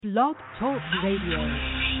Blog Talk Radio.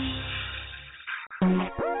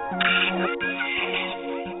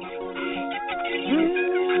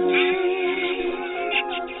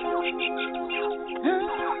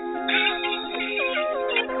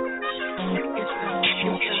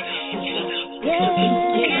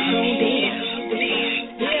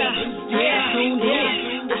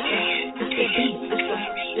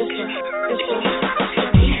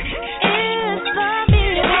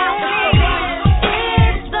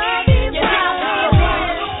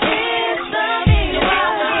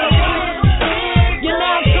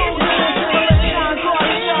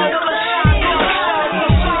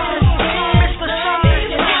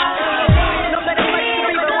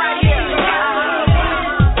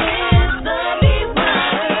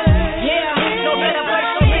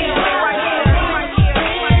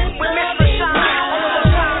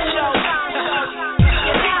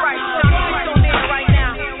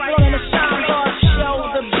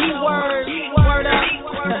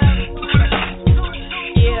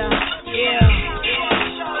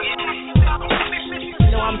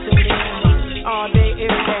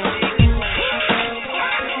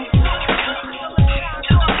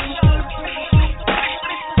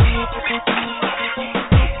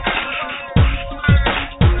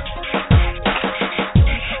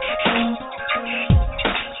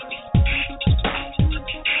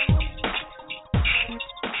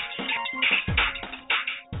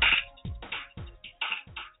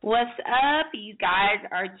 What's up? You guys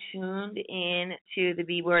are tuned in to the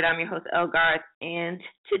B Word. I'm your host, Elgarth, and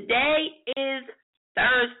today is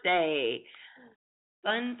Thursday.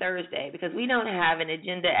 Fun Thursday, because we don't have an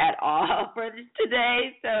agenda at all for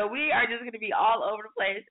today, so we are just going to be all over the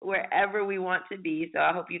place wherever we want to be. So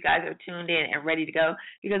I hope you guys are tuned in and ready to go,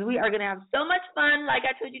 because we are going to have so much fun. Like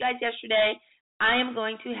I told you guys yesterday, I am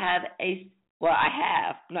going to have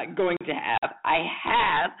I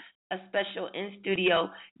have a special in-studio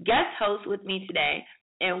guest host with me today,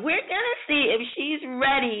 and we're going to see if she's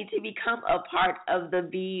ready to become a part of the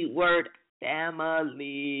B Word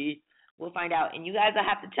family. We'll find out, and you guys will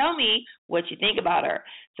have to tell me what you think about her.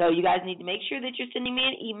 So you guys need to make sure that you're sending me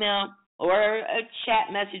an email or a chat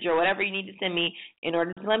message or whatever you need to send me in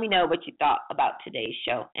order to let me know what you thought about today's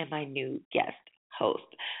show and my new guest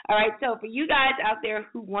host. All right, so for you guys out there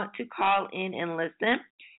who want to call in and listen,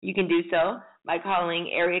 you can do so by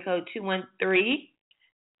calling area code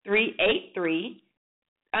 213-383.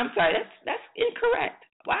 I'm sorry, that's incorrect.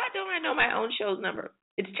 Why don't I know my own show's number?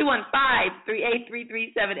 It's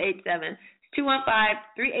 215-383-3787. It's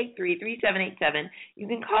 215-383-3787. You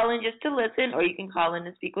can call in just to listen, or you can call in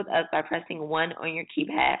and speak with us by pressing 1 on your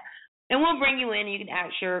keypad. And we'll bring you in. You can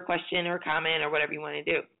ask your question or comment or whatever you want to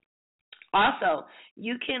do. Also,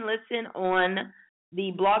 you can listen on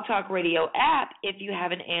the Blog Talk Radio app if you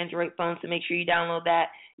have an Android phone, so make sure you download that.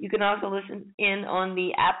 You can also listen in on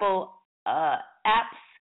the Apple apps,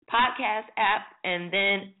 podcast app, and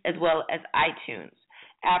then as well as iTunes.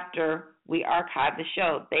 After we archive the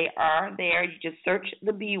show, they are there. You just search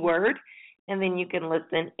the B Word, and then you can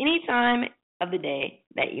listen any time of the day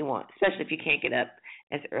that you want, especially if you can't get up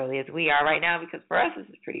as early as we are right now, because for us, this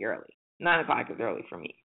is pretty early. 9 o'clock is early for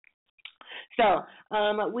me. So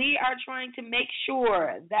we are trying to make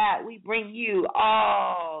sure that we bring you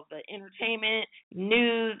all the entertainment,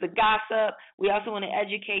 news, the gossip. We also want to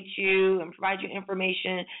educate you and provide you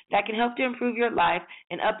information that can help to improve your life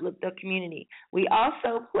and uplift the community. We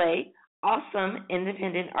also play awesome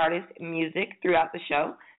independent artist music throughout the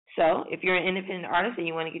show. So if you're an independent artist and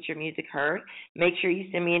you want to get your music heard, make sure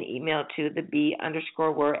you send me an email to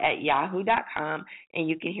theb_word@yahoo.com, and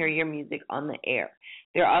you can hear your music on the air.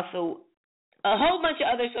 There are also a whole bunch of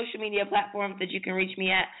other social media platforms that you can reach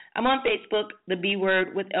me at. I'm on Facebook, the B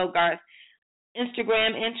Word with Elgarth,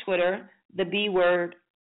 Instagram and Twitter, the B Word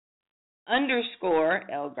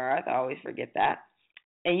 _Elgarth. I always forget that.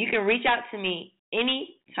 And you can reach out to me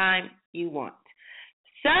anytime you want.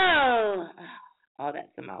 So, oh,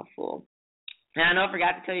 that's a mouthful. And I know I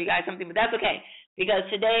forgot to tell you guys something, but that's okay, because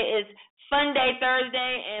today is Fun Day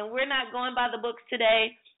Thursday, and we're not going by the books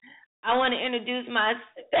today. I want to introduce my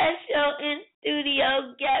special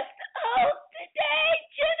in-studio guest host today,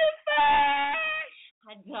 Jennifer.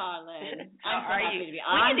 Hi, darling. How are you? We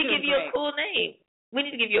need to give you a cool name. We need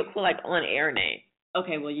to give you a cool, on-air name.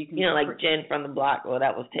 Okay, well, you can... like Jen from the block. Well,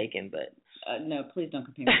 that was taken, but... no, please don't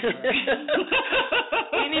compare me to her.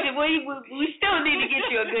 we still need to get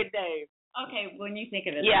you a good name. Okay, when you think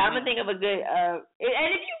of it. Yeah, I'm going to think of a good... and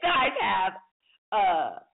if you guys have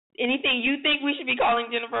anything you think we should be calling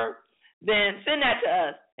Jennifer, then send that to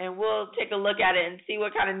us, and we'll take a look at it and see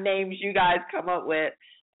what kind of names you guys come up with.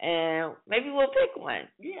 and maybe we'll pick one.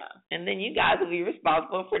 Yeah. And then you guys will be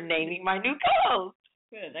responsible for naming my new co-host.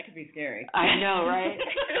 Good. That could be scary. I know, right?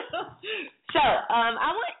 So,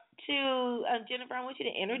 I want to, Jennifer, I want you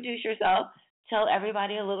to introduce yourself. Tell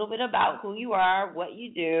everybody a little bit about who you are, what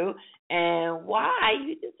you do, and why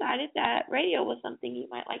you decided that radio was something you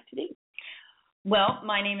might like to do. Well,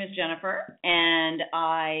 my name is Jennifer, and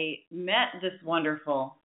I met this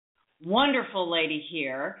wonderful lady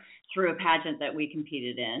here through a pageant that we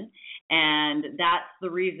competed in. And that's the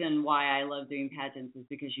reason why I love doing pageants, is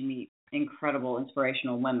because you meet incredible,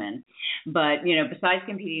 inspirational women. But, besides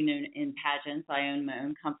competing in pageants, I own my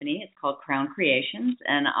own company. It's called Crown Creations,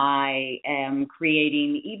 and I am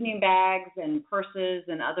creating evening bags and purses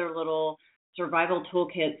and other little survival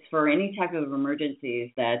toolkits for any type of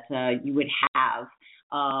emergencies that you would have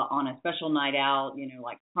on a special night out,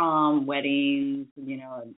 like prom, weddings, a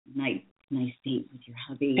nice date with your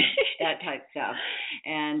hubby, that type stuff.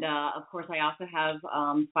 And, of course, I also have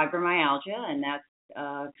fibromyalgia, and that's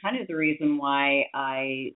kind of the reason why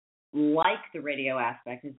I like the radio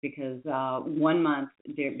aspect, is because 1 month,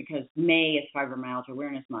 because May is Fibromyalgia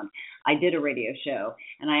Awareness Month, I did a radio show,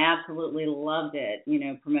 and I absolutely loved it,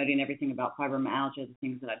 promoting everything about fibromyalgia, the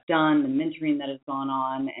things that I've done, the mentoring that has gone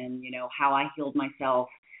on, and, how I healed myself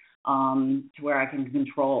to where I can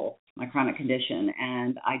control my chronic condition,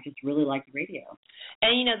 and I just really like the radio.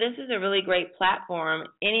 And, this is a really great platform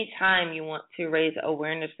anytime you want to raise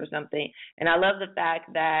awareness for something. And I love the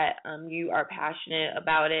fact that you are passionate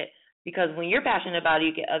about it, because when you're passionate about it,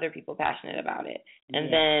 you get other people passionate about it.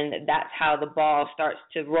 And then that's how the ball starts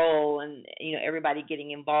to roll, and, everybody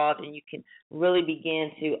getting involved, and you can really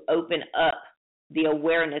begin to open up the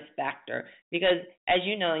awareness factor. Because, as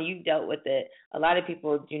you know, you've dealt with it, a lot of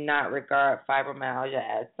people do not regard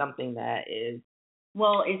fibromyalgia as something that is...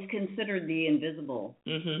 Well, it's considered the invisible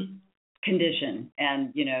condition.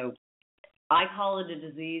 And, I call it a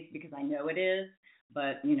disease because I know it is.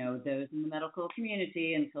 But, those in the medical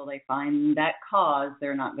community, until they find that cause,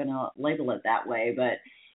 they're not going to label it that way. But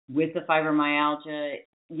with the fibromyalgia,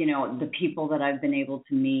 the people that I've been able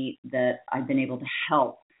to meet, that I've been able to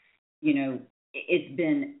help, it's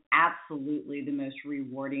been absolutely the most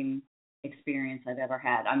rewarding experience I've ever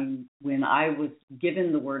had. I mean, when I was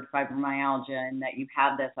given the word fibromyalgia and that you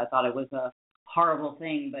have this, I thought it was a horrible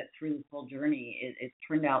thing, but through this whole journey, it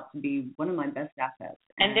turned out to be one of my best assets.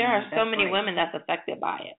 And there are so many women that's affected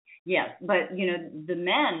by it. Yes, but, the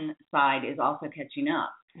men side is also catching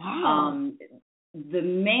up. Wow. The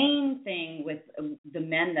main thing with the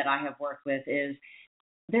men that I have worked with is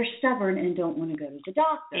they're stubborn and don't want to go to the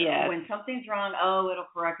doctor. Yes. When something's wrong, it'll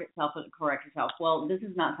correct itself. Well, this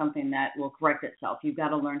is not something that will correct itself. You've got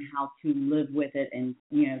to learn how to live with it and,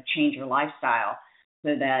 change your lifestyle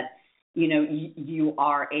so that, you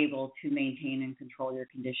are able to maintain and control your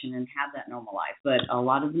condition and have that normal life. But a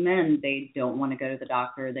lot of the men, they don't want to go to the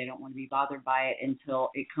doctor. They don't want to be bothered by it until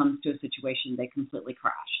it comes to a situation they completely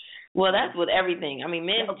crash. Well, that's with everything. I mean,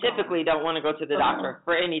 men typically don't want to go to the doctor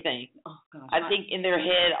for anything. Oh, gosh. I think in their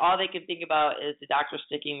head, all they can think about is the doctor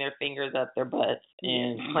sticking their fingers up their butts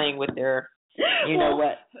and playing with their,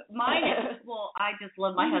 what. I just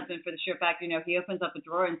love my husband for the sheer fact, he opens up a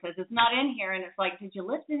drawer and says, it's not in here. And it's like, did you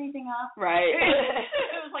lift anything up? Right.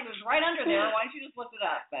 It was like, it was right under there. Why don't you just lift it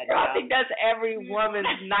up? But, I think that's every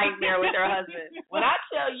woman's nightmare with her husband. When I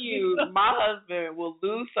tell you my husband will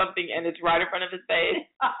lose something and it's right in front of his face.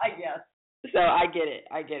 Yes. So I get it.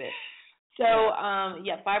 So,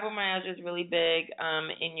 fibromyalgia is really big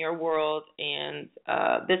in your world, and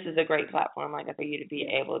this is a great platform, for you to be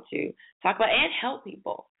able to talk about and help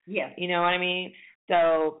people. Yes. You know what I mean?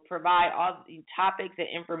 So provide all the topics and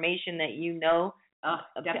information that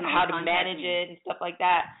how to manage it and stuff like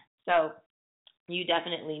that. So you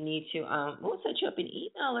definitely need to, we'll set you up an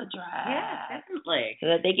email address. Yeah, definitely. So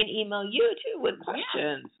that they can email you, too, with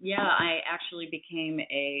questions. Yeah, I actually became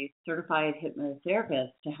a certified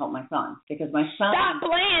hypnotherapist to help my son, because my son... Stop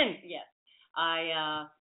playing! Yes.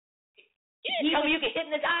 You didn't tell me you could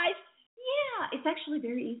hypnotize? Yeah, it's actually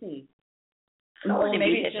very easy. Or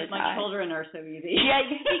maybe it's just my children are so easy. Yeah,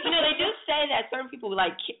 they do say that certain people,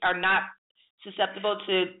 are not susceptible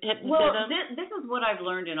to hypnotism. Well, this is what I've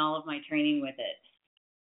learned in all of my training with it.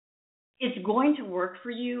 It's going to work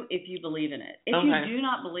for you if you believe in it. If you do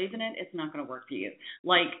not believe in it, it's not going to work for you.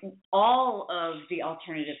 Like all of the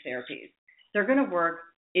alternative therapies, they're going to work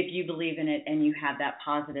if you believe in it and you have that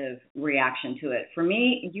positive reaction to it. For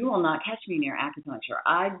me, you will not catch me near acupuncture.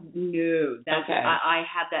 I know that I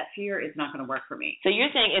have that fear. It's not going to work for me. So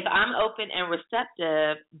you're saying if I'm open and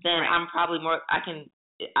receptive, then I'm probably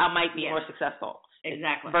I might be more successful.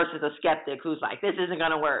 Exactly. Versus a skeptic who's like, this isn't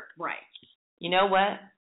going to work. Right. You know what?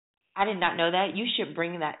 I did not know that. You should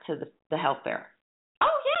bring that to the health fair. Oh,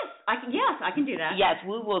 yes. I can do that. Yes,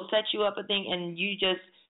 we will set you up a thing, and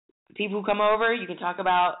people who come over, you can talk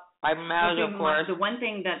about fibromyalgia, of course. The one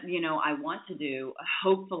thing that, I want to do,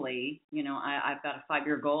 hopefully, I've got a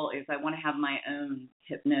 5-year goal, is I want to have my own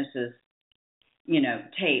hypnosis,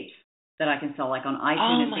 tapes that I can sell, like on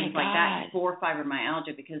iTunes and things like that for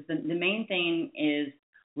fibromyalgia, because the main thing is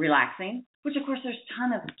relaxing, which, of course, there's a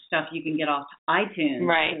ton of stuff you can get off iTunes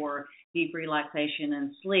for deep relaxation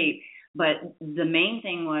and sleep. But the main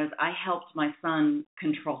thing was I helped my son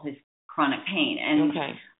control his chronic pain. And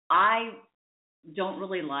I don't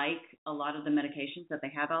really like a lot of the medications that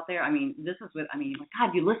they have out there. This is God,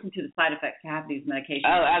 you listen to the side effects to have these medications.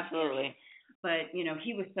 Oh, absolutely. But,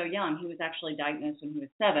 he was so young. He was actually diagnosed when he was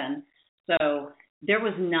 7. So there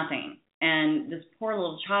was nothing. And this poor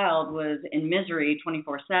little child was in misery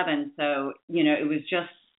 24/7. So, it was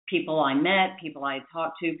just people I met, people I had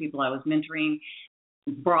talked to, people I was mentoring,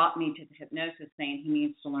 brought me to the hypnosis saying he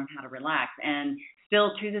needs to learn how to relax. And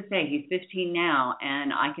still to this day, he's 15 now,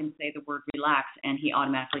 and I can say the word relax, and he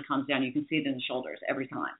automatically calms down. You can see it in the shoulders every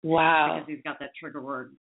time. Wow. Because he's got that trigger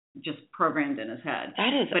word just programmed in his head.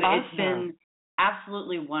 That is But awesome. It's been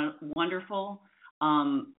absolutely wonderful.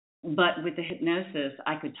 But with the hypnosis,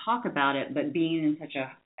 I could talk about it, but being in such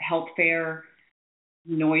a health fair,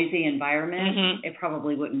 noisy environment, it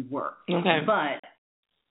probably wouldn't work. Okay. But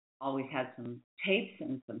always had some tapes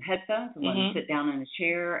and some headphones and let him sit down in a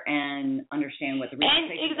chair and understand what the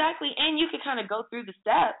relaxation is. And you could kind of go through the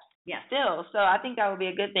steps still. So I think that would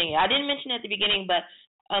be a good thing. I didn't mention it at the beginning, but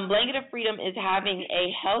Blanket of Freedom is having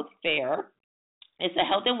a health fair. It's a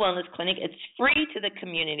health and wellness clinic. It's free to the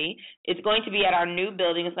community. It's going to be at our new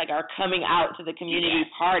building. It's like our coming out to the community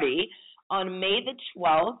party on May the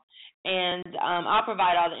 12th. And I'll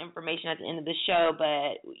provide all the information at the end of the show,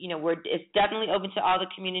 but it's definitely open to all the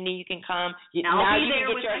community. You can come. Now you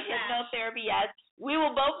can get your hypnotherapy. Yes, we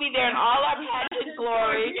will both be there in all our pageant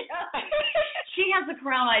glory. She has the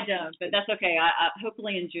crown, I don't, but that's okay. I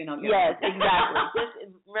hopefully in June I'll get it. Yes, exactly. Just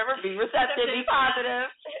remember, be receptive, be positive.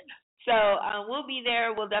 So we'll be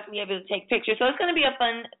there. We'll definitely be able to take pictures. So it's going to be a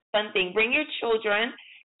fun thing. Bring your children.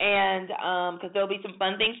 And because there'll be some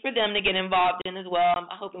fun things for them to get involved in as well. I'm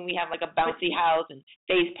hoping we have like a bouncy house and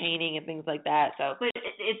face painting and things like that. So, but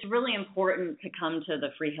it's really important to come to the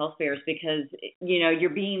free health fairs because you're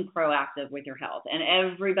being proactive with your health, and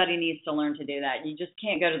everybody needs to learn to do that. You just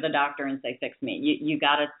can't go to the doctor and say fix me. You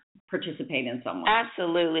got to participate in some way.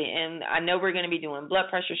 Absolutely, and I know we're going to be doing blood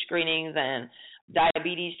pressure screenings and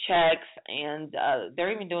diabetes checks, and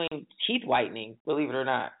they're even doing teeth whitening. Believe it or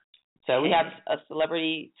not. So we have a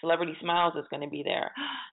celebrity Smiles that's going to be there.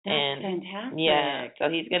 That's fantastic. Yeah, so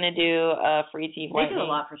he's going to do a free teeth whitening. They do a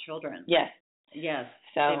lot for children. Yes.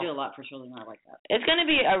 So they do a lot for children. I like that. It's going to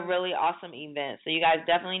be a really awesome event. So you guys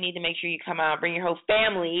definitely need to make sure you come out. Bring your whole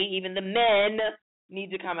family. Even the men need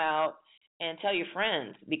to come out and tell your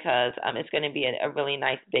friends because it's going to be a really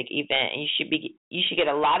nice big event. And you should get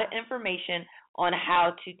a lot of information on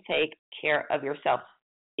how to take care of yourself,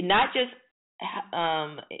 not just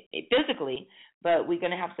physically, but we're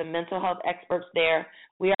going to have some mental health experts there.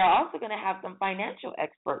 We are also going to have some financial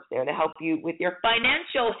experts there to help you with your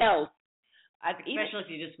financial health. Especially if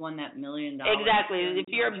you just won that $1 million. Exactly. If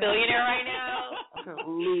you're a billionaire right now,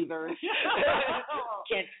 losers.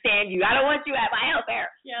 Can't stand you. I don't want you at my health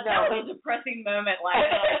fair. Yeah, that was a depressing moment last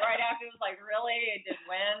night. Right after it was like, really? It didn't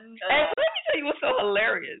win? And let me tell you what's so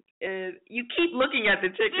hilarious is you keep looking at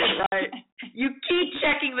the ticket, right? You keep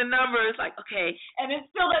checking the numbers, like, okay. And it's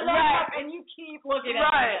still that number, and you keep looking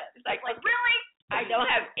at it. It's like really? I don't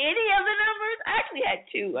have any of the numbers. I actually had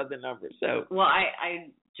 2 of the numbers. So well,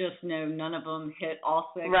 I just know none of them hit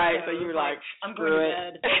all 6. Right, so you were like, I'm going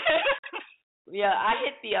to bed. Yeah, I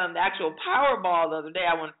hit the actual Powerball the other day.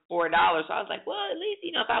 I won $4, so I was like, well, at least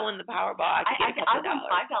if I win the Powerball, I could get a couple dollars.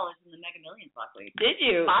 I won $5 in the Mega Millions last week. Did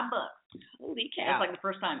you? $5. Holy cow! It's like the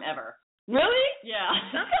first time ever. Really? Yeah.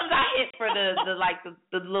 Sometimes I hit for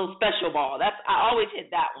the little special ball. I always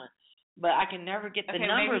hit that one. But I can never get the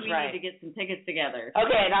numbers maybe we right. need to get some tickets together.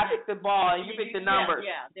 Okay, and I pick the ball, and you pick the numbers.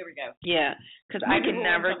 Yeah, there we go. Yeah, because I can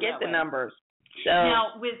never get the numbers. So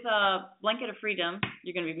now with Blanket of Freedom,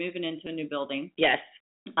 you're going to be moving into a new building. Yes.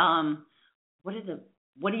 What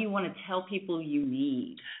do you want to tell people you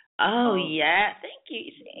need? Oh yeah, thank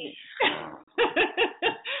you. See.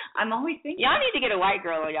 I'm always thinking. Y'all need to get a white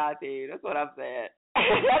girl on y'all team. That's what I'm saying.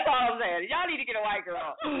 That's all I'm saying. Y'all need to get a white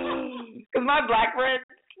girl. Because my black friends,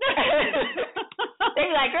 they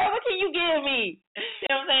like, girl, what can you give me? You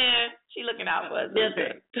know what I'm saying? She looking out for us.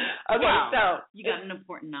 Busy. Okay, Wow. so you got an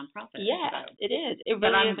important nonprofit. Yeah, it is. It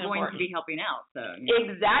but really I'm is going important. to be helping out. So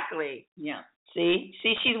Exactly. Yeah. See,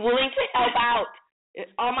 she's willing to help out.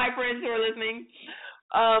 All my friends who are listening.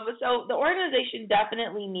 So the organization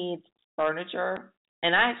definitely needs furniture.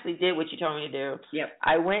 And I actually did what you told me to do. Yep.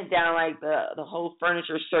 I went down like the whole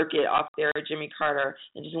furniture circuit off there at Jimmy Carter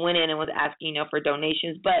and just went in and was asking, for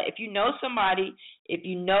donations. But if you know somebody, if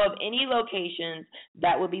you know of any locations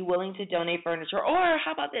that would be willing to donate furniture, or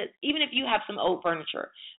how about this, even if you have some old furniture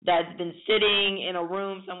that's been sitting in a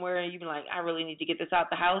room somewhere and you've been like, I really need to get this out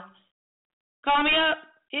the house, call me up,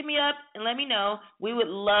 hit me up, and let me know. We would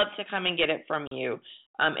love to come and get it from you.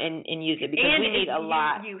 And use it because we need a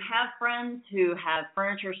lot. You have friends who have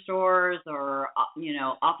furniture stores or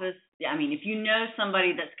office. I mean, if you know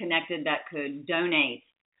somebody that's connected that could donate,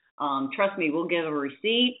 trust me, we'll give a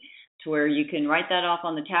receipt to where you can write that off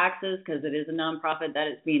on the taxes because it is a nonprofit that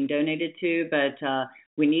it's being donated to. But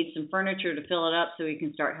we need some furniture to fill it up so we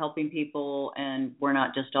can start helping people, and we're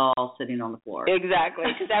not just all sitting on the floor. Exactly,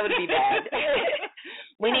 because that would be bad.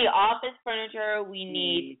 We need office furniture. We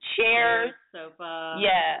need chairs, sofa,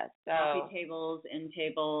 so coffee tables, end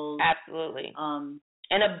tables. Absolutely. And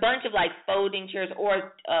a bunch of like folding chairs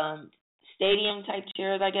or stadium type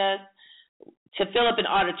chairs, I guess, to fill up an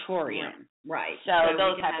auditorium. Right. So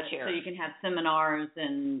those type of chairs. So you can have seminars,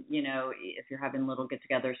 and if you're having little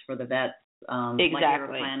get-togethers for the vets, exactly. Like you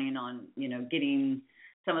were planning on, getting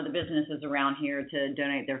some of the businesses around here to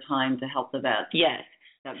donate their time to help the vets. Yes.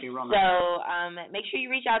 That'd be real nice. So make sure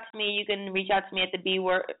you reach out to me. You can reach out to me at the B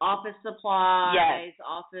Word. Office supplies,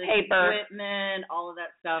 office paper, equipment, all of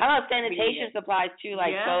that stuff. How about sanitation supplies too,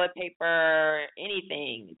 like toilet paper,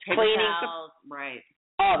 anything, paper cleaning towels, right?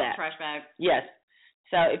 All that. Trash bags. Yes.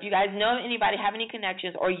 So if you guys know anybody, have any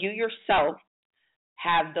connections, or you yourself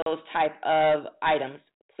have those type of items,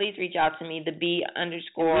 please reach out to me, the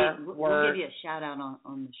B_word. We'll give you a shout out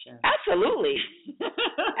on the show. Absolutely.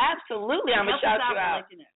 Absolutely. I'm going to shout you out.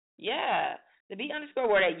 Let you know. Yeah. The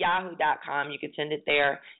B_word at yahoo.com. You can send it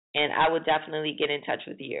there, and I will definitely get in touch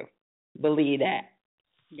with you. Believe that.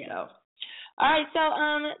 Yeah. So. All right. So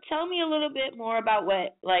tell me a little bit more about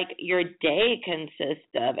what, like, your day consists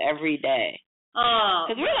of every day.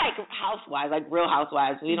 Because we're like housewives, like real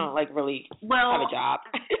housewives. We don't like really have a job.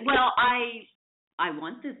 Well, I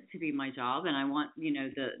want this to be my job, and I want,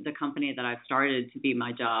 the company that I've started to be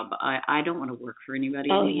my job. I don't want to work for anybody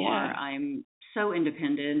anymore. Yeah. I'm so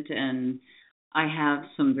independent, and I have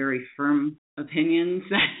some very firm opinions.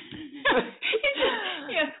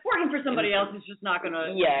 Working for somebody else is just not going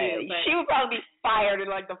to do. But she would probably be fired in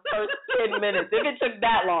like the first 10 minutes if it took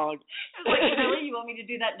that long. Like, really? You want me to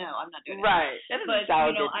do that? No, I'm not doing it. Right. But,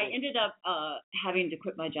 I ended up having to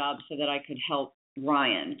quit my job so that I could help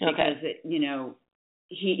Ryan because,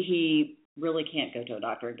 he really can't go to a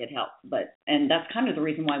doctor and get help. And that's kind of the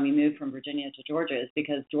reason why we moved from Virginia to Georgia is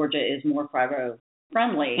because Georgia is more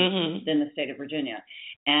fibro-friendly than the state of Virginia.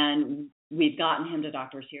 And we've gotten him to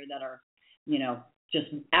doctors here that are, just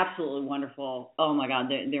absolutely wonderful. Oh, my God,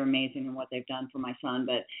 they're amazing in what they've done for my son.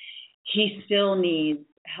 But he still needs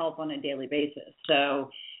help on a daily basis. So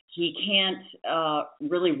he can't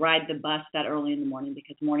really ride the bus that early in the morning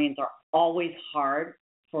because mornings are always hard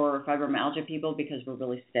for fibromyalgia people because we're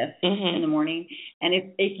really stiff in the morning. And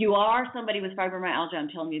if you are somebody with fibromyalgia, I'm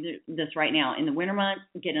telling you this right now, in the winter months,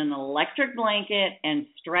 get an electric blanket and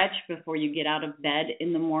stretch before you get out of bed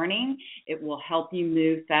in the morning. It will help you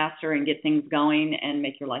move faster and get things going and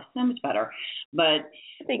make your life so much better. But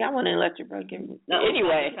I think I want an electric blanket.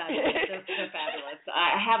 Anyway. They're fabulous.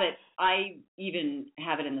 I have it. I even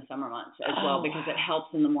have it in the summer months as well because it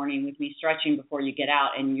helps in the morning with me stretching before you get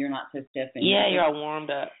out and you're not so stiff. And you're all warmed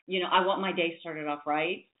up. I want my day started off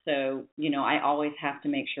right. So, I always have to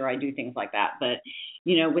make sure I do things like that. But,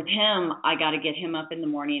 with him, I got to get him up in the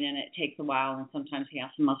morning and it takes a while. And sometimes he has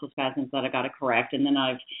some muscle spasms that I got to correct. And then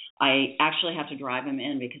I actually have to drive him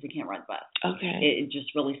in because he can't ride the bus. Okay. It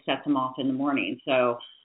just really sets him off in the morning. So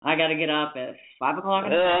I got to get up at 5 o'clock in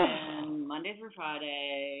the morning, Monday through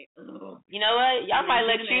Friday. You know what? Y'all might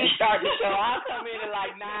let you start the show. I'll come in at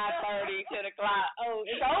like 9:30, 10 o'clock. Oh,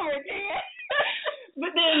 it's over again.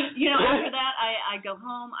 But then, after that, I go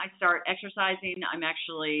home. I start exercising. I'm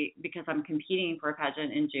actually, because I'm competing for a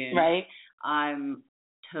pageant in June. Right. I'm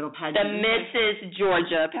total pageant. The Mrs.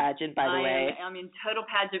 Georgia pageant, by the way. I'm in total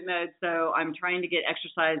pageant mode, so I'm trying to get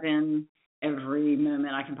exercise in every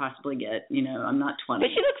moment I can possibly get. I'm not 20. But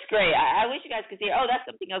she looks great. I wish you guys could see her. Oh, that's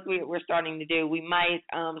something else we're starting to do. We might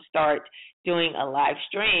start doing a live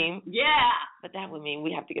stream. Yeah. But that would mean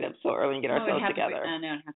we have to get up so early and get ourselves together. I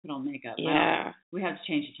know. I have to put on makeup. Yeah. We have to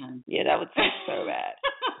change the time. Yeah, that would suck so bad.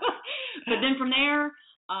 But then from there,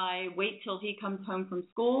 I wait till he comes home from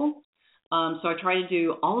school. So I try to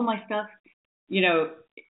do all of my stuff,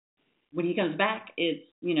 when he comes back, it's,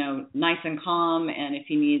 nice and calm. And if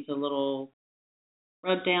he needs a little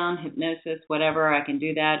rub down, hypnosis, whatever, I can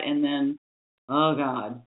do that. And then, oh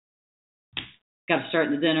God, got to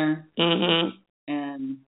start the dinner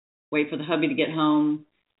and wait for the hubby to get home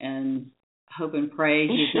and hope and pray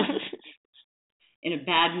he's not in a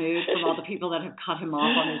bad mood from all the people that have cut him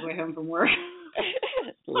off on his way home from work.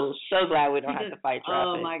 So glad we don't have to fight traffic.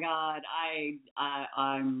 Oh my God,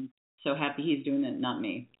 I'm so happy he's doing it, not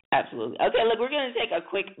me. Absolutely. Okay, look, we're going to take a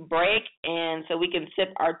quick break, and so we can sip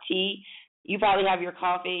our tea. You probably have your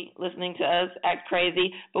coffee listening to us act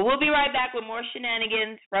crazy, but we'll be right back with more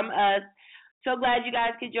shenanigans from us. So glad you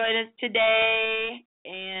guys could join us today,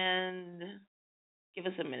 and give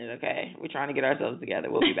us a minute, okay? We're trying to get ourselves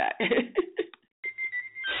together. We'll be back.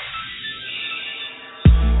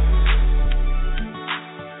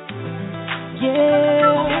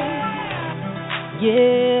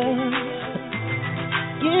 Yeah,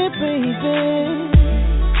 baby.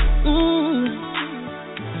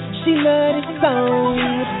 She love this song,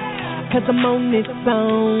 'cause I'm on this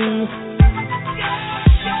song.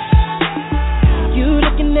 You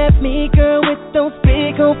looking at me, girl, with those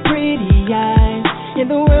big old pretty eyes,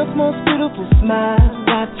 and the world's most beautiful smile.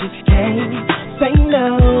 I just can't say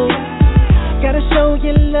no. Gotta show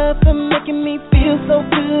you love for making me feel so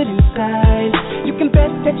good inside. You can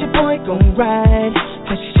bet that your boy gon' ride,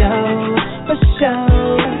 for sure, for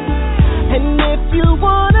sure. And if you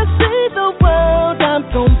wanna see the world, I'm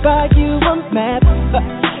gon' buy you a map.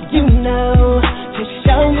 Just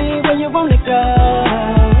show me where you wanna go.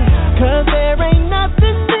 'Cause there ain't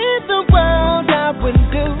nothing in the world I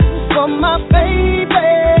wouldn't do for my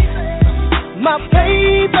baby, my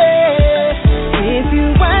baby. If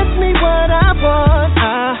you ask me what I want,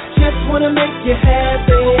 I just wanna make you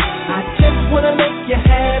happy. I just wanna make you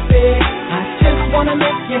happy. I just wanna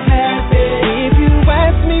make you happy. If you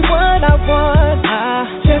ask me what I want, I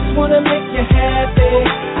just wanna make you happy.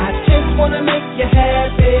 I just wanna make you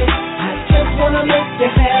happy. I just wanna make you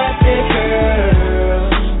happy, girl.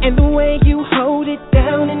 And the way you hold it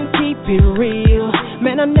down and keep it real,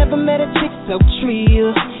 man, I never met a chick so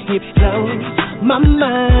trill. It blows my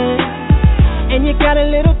mind. And you got a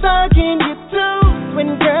little thug in you too,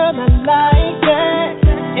 and girl, I like that.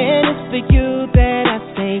 And it's for you that I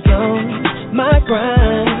stay on my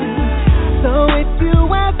grind. So if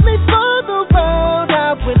you ask me for the world,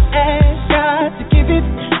 I would ask God to give it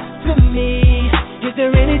to me. Is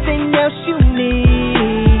there anything else you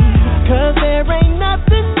need? 'Cause there ain't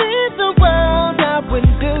nothing in the world I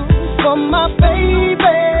wouldn't do for my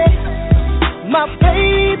baby, my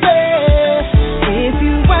baby. If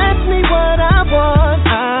you ask me what I want,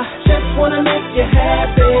 I just wanna make you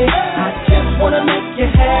happy. I just wanna make you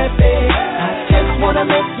happy. I just wanna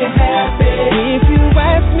make you happy. If you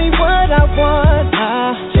ask me what I want,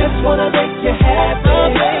 I just wanna make you happy.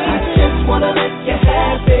 I just wanna make you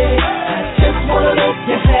happy. I just wanna make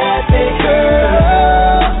you happy,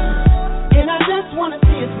 girl. And I just wanna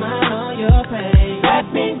see a smile on your face. That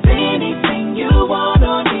means anything you want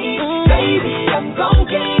or need, baby, I'm gon'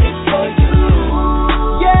 get it for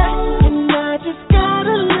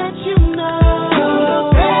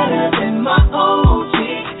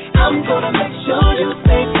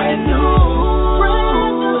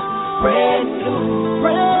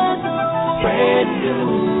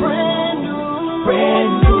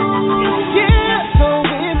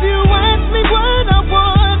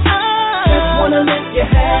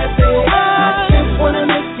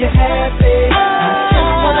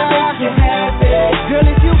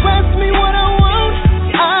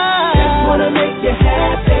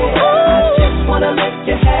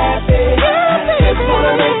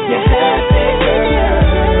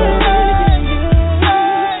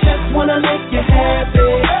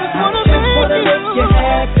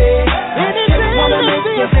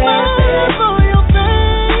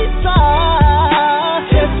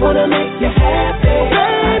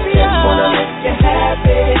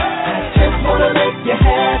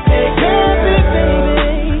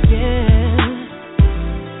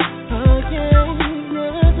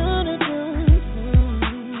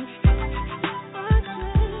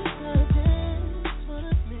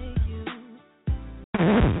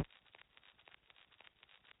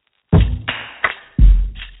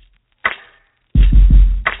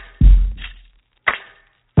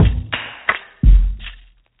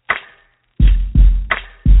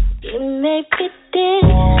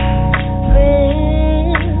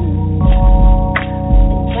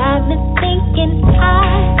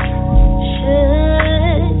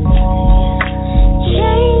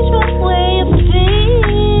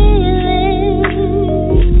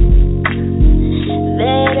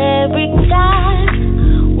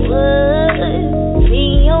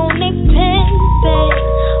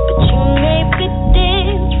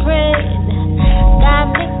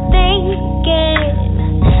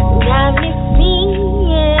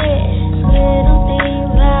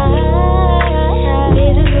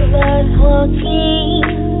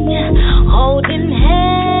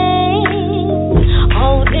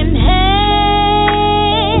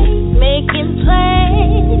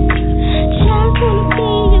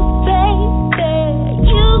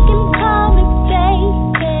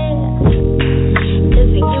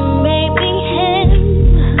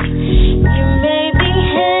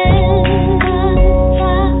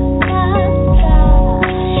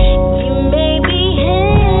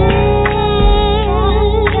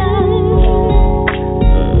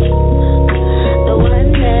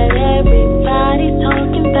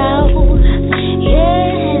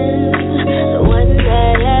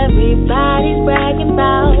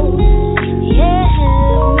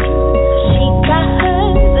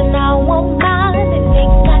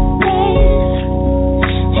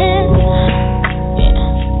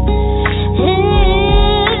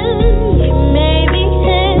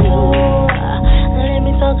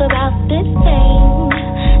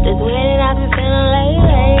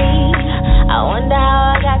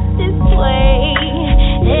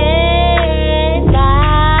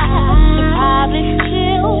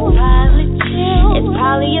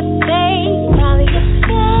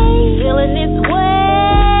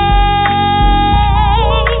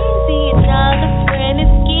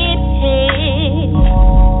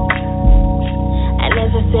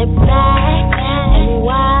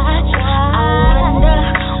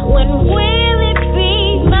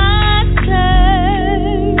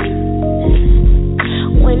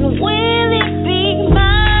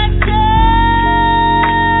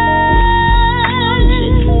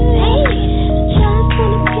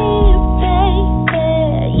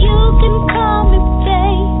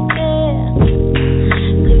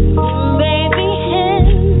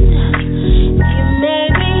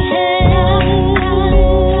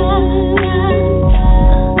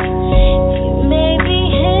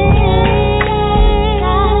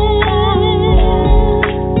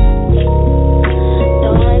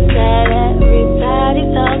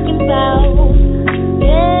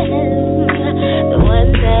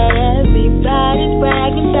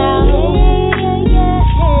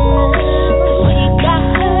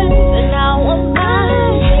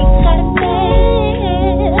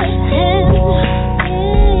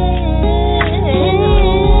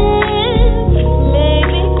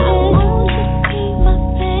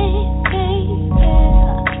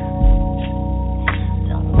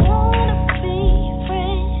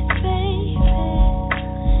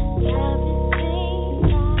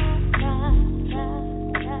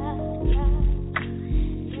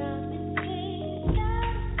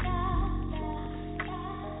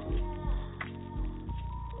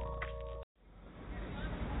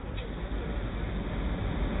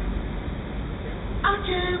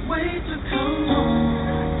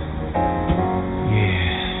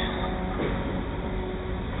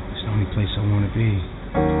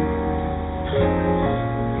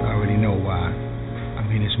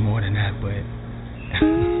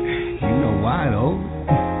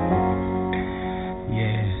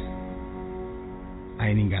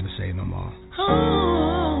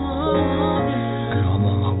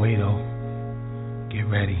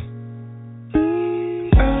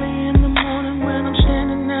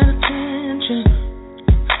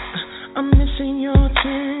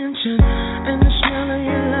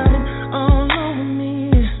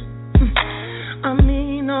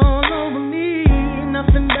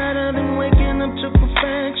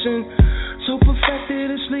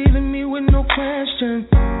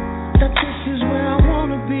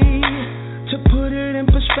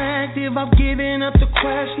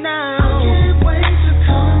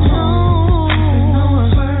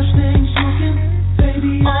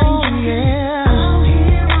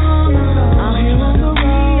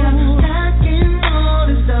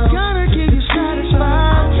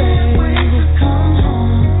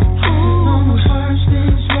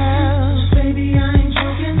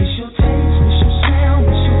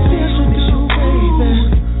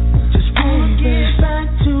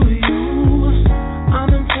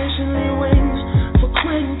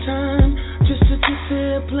Time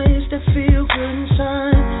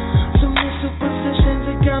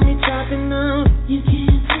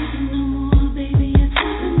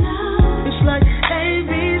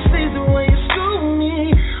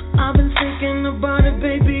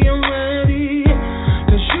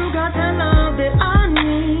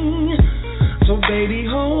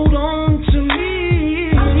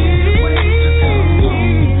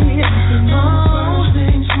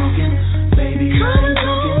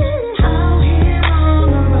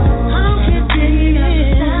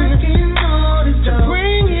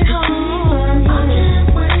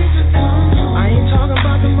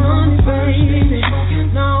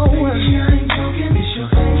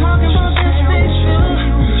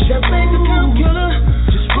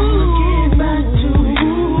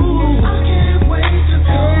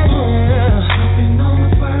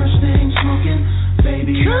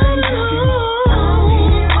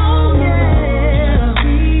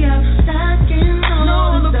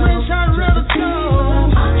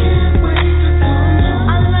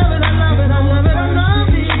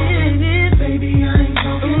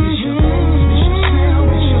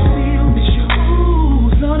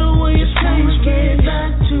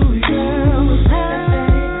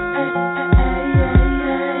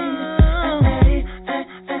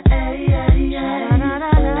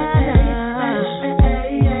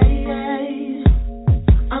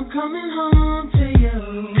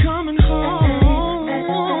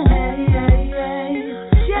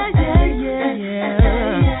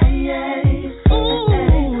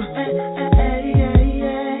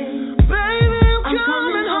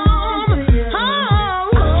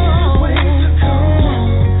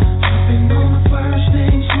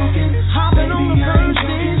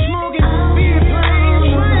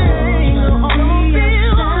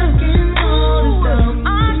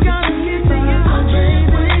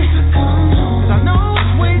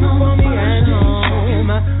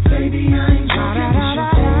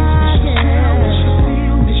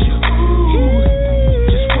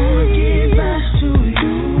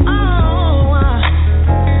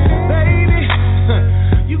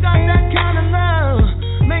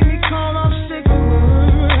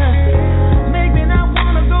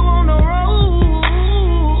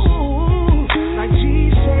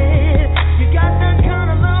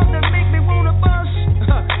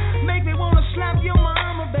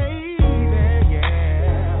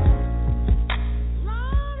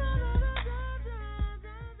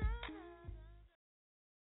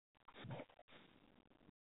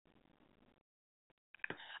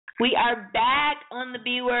We are back on the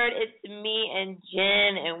B Word. It's me and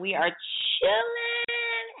Jen, and we are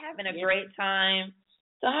chilling, having a great time.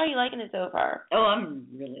 So how are you liking it so far? Oh, I'm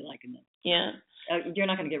really liking it. Yeah. You're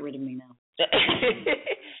not going to get rid of me now.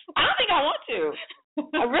 I don't think I want to.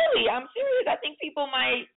 I'm serious. I think people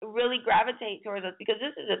might really gravitate towards us because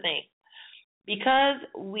this is the thing. Because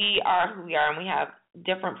we are who we are and we have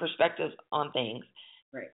different perspectives on things,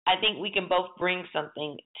 right. I think we can both bring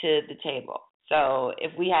something to the table. So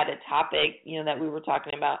if we had a topic, that we were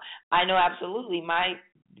talking about, I know absolutely my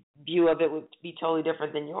view of it would be totally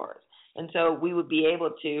different than yours. And so we would be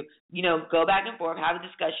able to, go back and forth, have a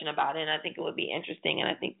discussion about it, and I think it would be interesting, and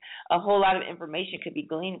I think a whole lot of information could be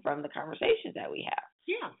gleaned from the conversations that we have.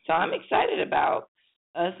 Yeah. So I'm excited about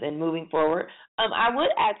us and moving forward. I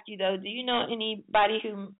would ask you, though, do you know anybody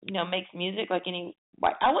who, makes music, I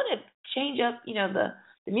want to change up, the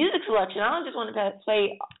music selection. I don't just want to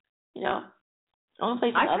play, I want to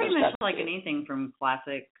play some other pretty stuff much like too. anything from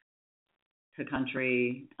classic to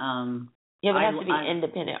country. Yeah, but it has to be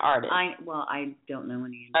independent artists. I don't know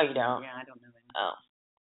any. Oh, you don't? Yeah, I don't know any. Oh.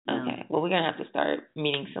 Okay. Well, we're going to have to start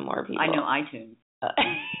meeting some more people. I know iTunes. That's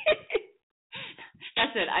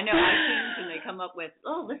it. I know iTunes, and they come up with,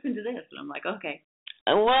 listen to this. And I'm like, okay.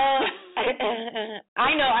 Well,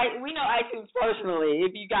 we know iTunes personally,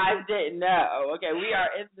 if you guys didn't know. Okay, we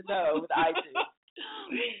are in the know with iTunes.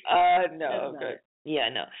 No. Okay. Yeah,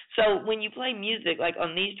 no. So when you play music,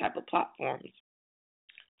 on these type of platforms,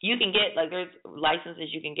 you can get, there's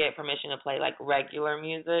licenses, you can get permission to play, regular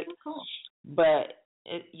music. Oh, cool. But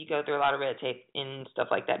you go through a lot of red tape and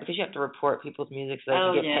stuff like that because you have to report people's music so they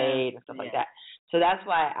can get paid and stuff like that. So that's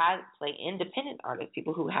why I play independent artists,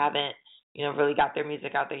 people who haven't, really got their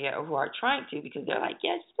music out there yet or who are trying to because they're like,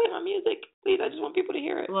 yeah, just play my music. Please, I just want people to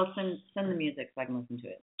hear it. Well, send the music so I can listen to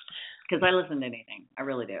it. Because I listen to anything. I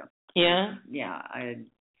really do. Yeah? Yeah.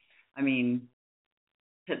 I mean,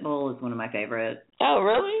 Pitbull is one of my favorites. Oh,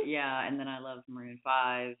 really? Yeah, and then I love Maroon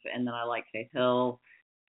 5, and then I like Faith Hill.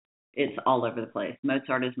 It's all over the place.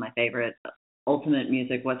 Mozart is my favorite, ultimate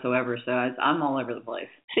music whatsoever, so I'm all over the place.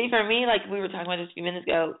 See, for me, we were talking about this a few minutes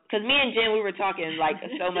ago, because me and Jen, we were talking,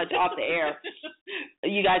 so much off the air.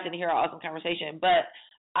 You guys didn't hear our awesome conversation, but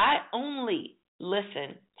I only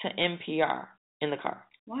listen to NPR in the car.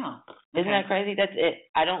 Wow. Isn't that crazy? That's it.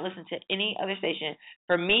 I don't listen to any other station.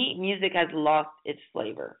 For me, music has lost its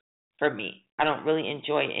flavor. For me. I don't really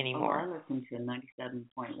enjoy it anymore. I listen to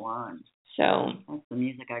 97.1. So. That's the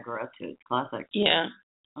music I grew up to. It's classic. Yeah.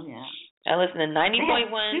 Oh, yeah. I listen to 90.1. They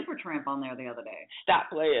had Supertramp on there the other day. Stop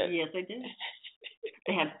playing. Yes, they did.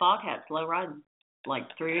 They had Foghat Slow Ride 3 weeks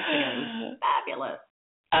ago. It was fabulous.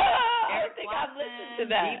 I think I've listened to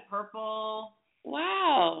that. Deep Purple.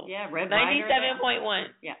 Wow. Yeah, Red Rider. 97.1.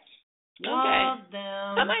 Yeah. Okay. Love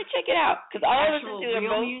them. I might check it out because all I listen to are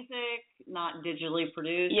real music, not digitally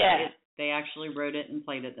produced. Yeah. They actually wrote it and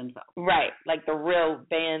played it themselves. Right, like the real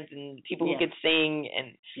bands and people who could sing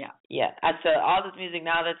and yeah. So all this music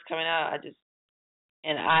now that's coming out,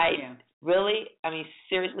 I really,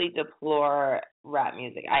 seriously deplore rap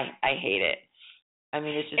music. I hate it.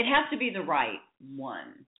 It's just, it has to be the right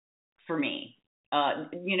one for me.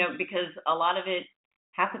 Because a lot of it,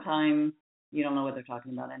 half the time, you don't know what they're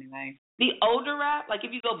talking about anyway. The older rap,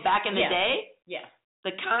 if you go back in the day,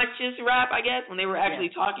 the conscious rap, I guess, when they were actually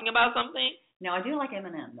talking about something. No, I do like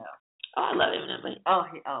Eminem, though. Oh, I love Eminem.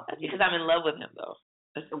 That's because I'm in love with him, though.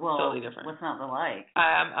 That's totally different. What's not to like?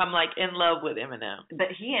 I'm in love with Eminem.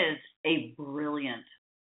 But he is a brilliant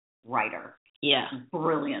writer. Yeah.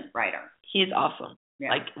 Brilliant writer. He's awesome.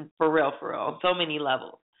 Yeah. For real, on so many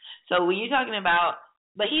levels. So when you're talking about,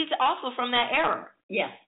 but he's also from that era.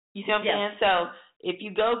 Yes. You see what I'm saying? So if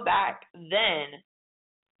you go back then,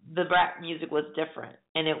 the rap music was different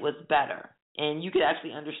and it was better and you could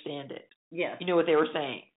actually understand it. Yes. You knew what they were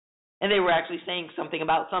saying. And they were actually saying something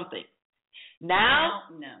about something. Now,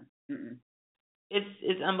 no. Mm-mm.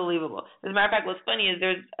 It's unbelievable. As a matter of fact, what's funny is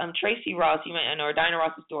there's Tracy Ross, you might know, or Dinah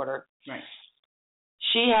Ross's daughter. Right.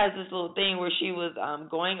 She has this little thing where she was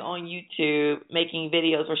going on YouTube making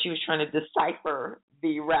videos where she was trying to decipher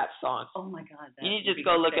the rap songs. Oh my God! You need to just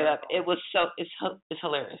go look it up. It was it's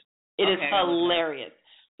hilarious. It is hilarious.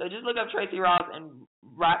 So just look up Tracy Ross and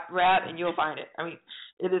rap, and you'll find it.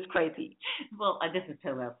 It is crazy. Well, this is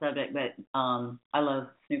totally off subject, but I love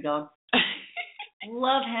Snoop Dogg.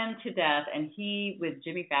 Love him to death, and he with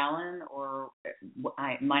Jimmy Fallon, or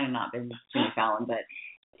I might have not been Jimmy Fallon, but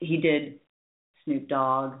he did Snoop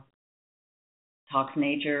Dogg Talks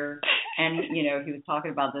Nature. And, he was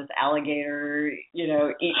talking about this alligator,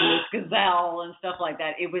 eating this gazelle and stuff like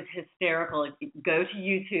that. It was hysterical. If you go to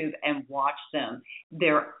YouTube and watch them,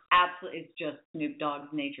 they're absolutely, it's just Snoop Dogg's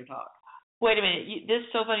nature talk. Wait a minute. This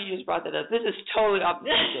is so funny you just brought that up. This is totally off the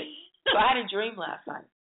subject. So I had a dream last night.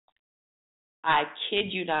 I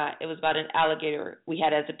kid you not. It was about an alligator we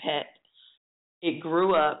had as a pet. It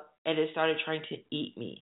grew up and it started trying to eat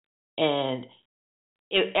me. And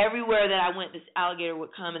everywhere that I went, this alligator would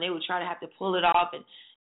come and they would try to have to pull it off. And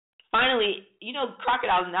finally,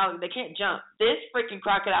 crocodiles now, they can't jump. This freaking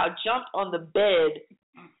crocodile jumped on the bed.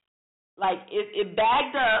 Like, it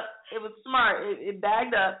bagged up. It was smart. It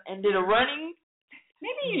bagged up and did a running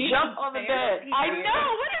jump on the bed. I know.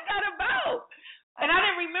 What is that about? And I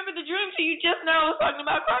didn't remember the dream, so you just know I was talking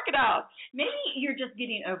about crocodiles. Maybe you're just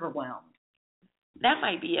getting overwhelmed. That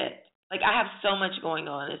might be it. Like, I have so much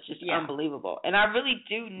going on. It's just unbelievable. And I really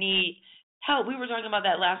do need help. We were talking about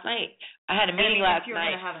that last night. I had a meeting last night. If you're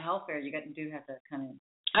going to have a health fair, you do have to kind of...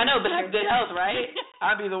 I know, but have good health, right?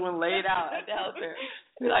 I'll be the one laid out at the health fair.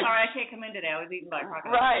 Like, sorry, I can't come in today. I was eaten by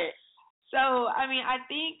crocodile. Right. So, I mean, I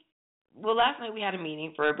think, last night we had a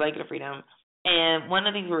meeting for Blanket of Freedom, and one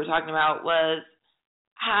of the things we were talking about was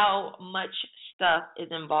how much stuff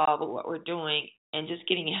is involved with what we're doing and just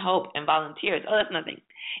getting help and volunteers. Oh, that's nothing.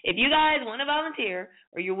 If you guys want to volunteer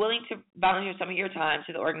or you're willing to volunteer some of your time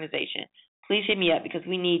to the organization, please hit me up because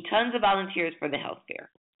we need tons of volunteers for the health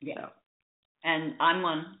fair. Yeah. So. And I'm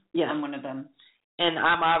one. Yeah. I'm one of them. And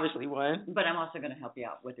I'm obviously one. But I'm also going to help you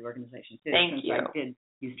out with the organization, too. Thank you. I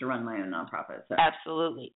used to run my own nonprofit. So.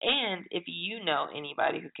 Absolutely. And if you know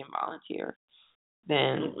anybody who can volunteer,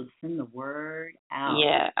 then send the word out.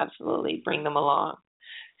 Yeah, absolutely. Bring them along.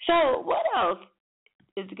 So what else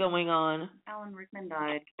is going on? Alan Rickman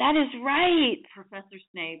died. That is right. Professor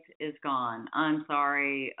Snape is gone. I'm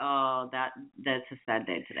sorry. Oh, that's a sad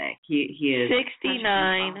day today. He is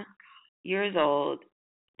 69 years old.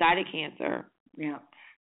 Died of cancer. Yeah.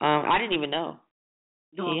 I didn't even know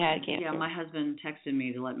he had cancer. Yeah, my husband texted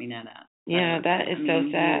me to let me know that. Yeah, that is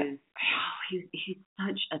so sad. He's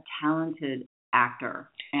such a talented actor.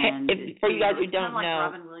 And for you guys who don't like know,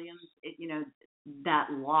 Robin Williams, that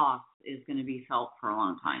loss is going to be felt for a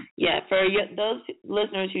long time. Yeah, for those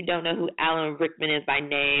listeners who don't know who Alan Rickman is by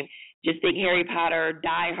name, just think Harry Potter,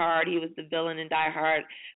 Die Hard. He was the villain in Die Hard.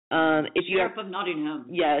 Sheriff of Nottingham.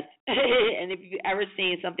 Yes. And if you've ever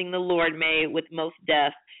seen Something the Lord Made with Mos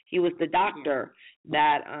Def, he was the doctor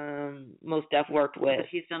that Mos Def worked with. But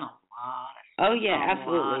he's done a lot of stuff. Oh, yeah,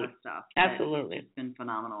 absolutely. A lot of stuff. Absolutely. It's been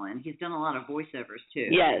phenomenal. And he's done a lot of voiceovers,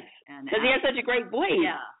 too. Yes. Because he has such a great voice.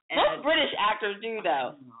 Yeah. Most British actors do,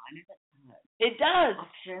 though. I never thought. It does.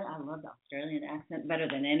 I love the Australian accent better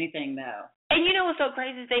than anything, though. And you know what's so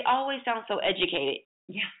crazy is they always sound so educated.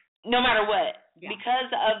 Yeah. No matter what. Yeah.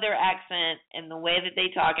 Because of their accent and the way that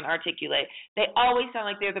they talk and articulate, they always sound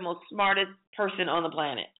like they're the most smartest person on the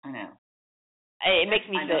planet. I know. It makes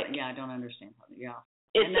me sick. I don't understand how. Yeah.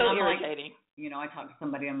 It's so irritating. Like, I talk to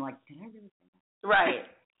somebody, I'm like, did I really say that? Right.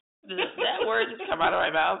 That word just come out of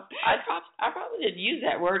my mouth. I probably didn't use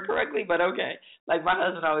that word correctly, but okay. Like, my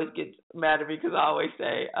husband always gets mad at me because I always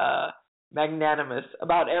say magnanimous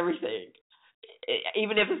about everything,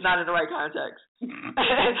 even if it's not in the right context.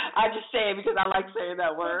 I just say it because I like saying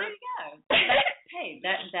that word. Well, there you go. Hey,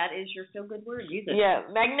 that is your feel-good word. Use it. Yeah,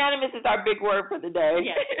 magnanimous is our big word for the day.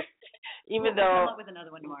 Yeah. We'll come up with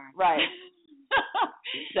another one tomorrow. Right.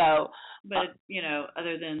 So, but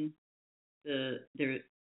other than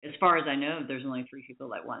as far as I know, there's only 3 people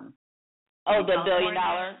that won. Oh, the $1 billion.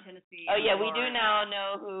 Tennessee. Oh yeah, we do now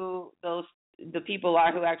know who the people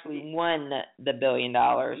are who actually won the $1 billion.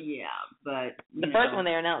 Yeah, but the first one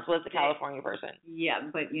they announced was the California person. Yeah,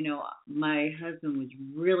 but my husband was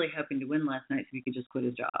really hoping to win last night so he could just quit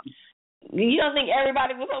his job. You don't think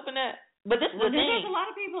everybody was hoping that? But this is the thing. There's a lot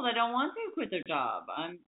of people that don't want to quit their job.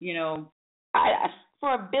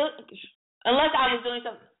 For $1 billion, unless I was doing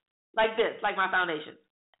something like this, like my foundation.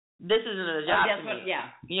 This isn't a job to me.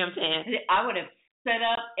 Yeah. You know what I'm saying? I would have set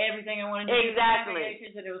up everything I wanted to do. Exactly.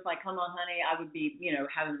 And it was like, come on, honey. I would be,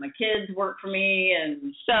 having my kids work for me.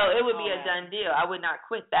 And so it would be a done deal. I would not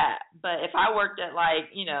quit that. But if I worked at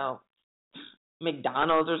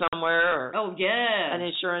McDonald's or somewhere or an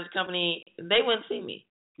insurance company, they wouldn't see me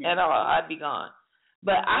at all. I'd be gone.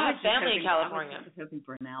 But I have family in California. I was hoping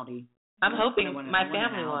for an Audi. I'm hoping my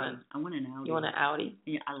family won. I want an Audi. You want an Audi?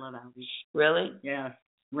 Yeah, I love Audi. Really? Yeah.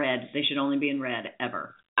 Red. They should only be in red,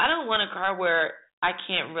 ever. I don't want a car where I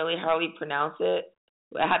can't really hardly pronounce it.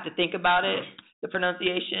 I have to think about it, the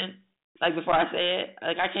pronunciation, like before I say it.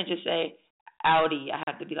 Like I can't just say Audi. I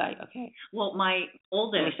have to be like, okay. Well, my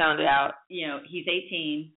oldest. Let me sound it out. He's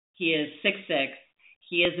 18. He is 6'6".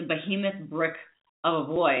 He is a behemoth brick of a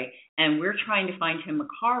boy, and we're trying to find him a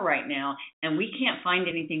car right now, and we can't find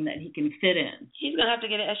anything that he can fit in. He's gonna have to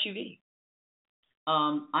get an SUV.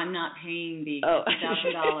 I'm not paying the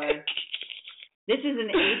 $50,000. This is an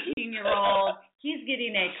 18-year-old. He's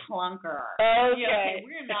getting a clunker. Okay.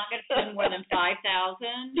 We're not going to spend more than $5,000.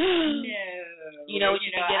 No. You know what you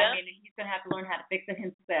can get him? I mean, he's going to have to learn how to fix it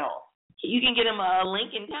himself. You can get him a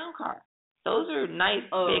Lincoln Town Car. Those are nice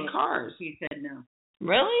big cars. He said no.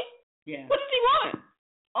 Really? Yeah. What does he want?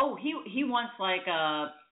 Oh, he wants like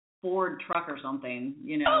a Ford truck or something,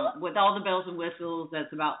 with all the bells and whistles.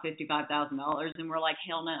 That's about $55,000, and we're like,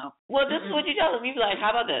 hell no. Well, this is what you tell him. You be like, how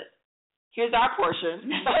about this? Here's our portion.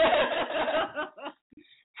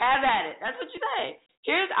 Have at it. That's what you say.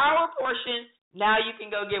 Here's our portion. Now you can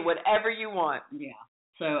go get whatever you want. Yeah.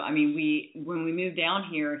 So, I mean, when we moved down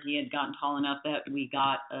here, he had gotten tall enough that we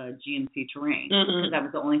got a GMC Terrain because that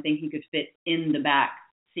was the only thing he could fit in the back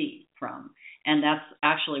seat from. And that's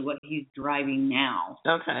actually what he's driving now.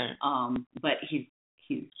 Okay. But he's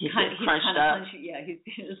kind of up. Yeah, he's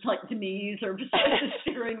just like the knees are beside the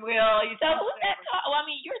steering wheel. So who's that tall? Well, I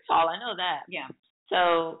mean, you're tall. I know that. Yeah.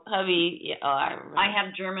 So hubby, I remember. I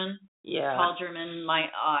have German. Yeah. Tall German.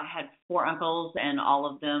 I had 4 uncles, and all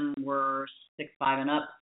of them were 6'5" and up.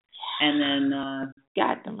 And then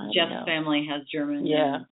Jeff's family has German.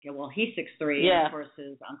 Yeah. Well, he's 6'3". Yeah. And of course,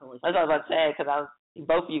 his uncle is. That's what I was about to say because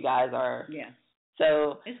both of you guys are. Yeah.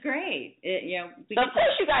 So it's great. So of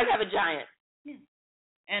course you guys have a giant. Yeah.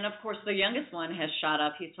 And of course the youngest one has shot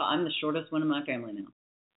up. I'm the shortest one in my family now.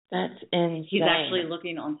 That's insane. He's actually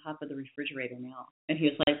looking on top of the refrigerator now, and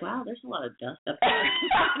he was like, "Wow, there's a lot of dust up there."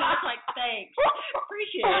 And I was like, "Thanks,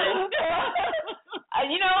 appreciate it."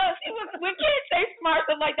 You know what? See, when kids say smart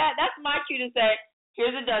stuff like that, that's my cue to say,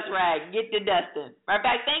 "Here's a dust rag. Get the dusting." Right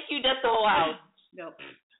back. Thank you. Dust the whole house. Nope.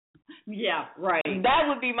 Yeah, right. That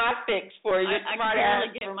would be my fix for you. I can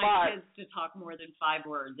barely get my kids to talk more than 5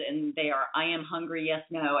 words, and they are, I am hungry, yes,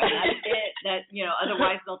 no, and that's it. That,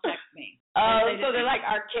 otherwise they'll text me. Oh, so they're like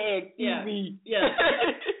archaic. Yeah. TV. Yeah.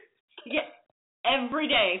 Yeah. Every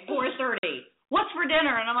day, 4:30. What's for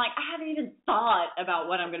dinner? And I'm like, I haven't even thought about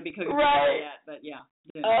what I'm going to be cooking for dinner yet, but yeah.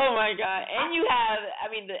 Oh my God. And you have,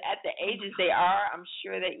 at the ages they are, I'm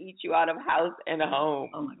sure they eat you out of house and home.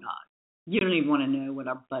 Oh my God. You don't even want to know what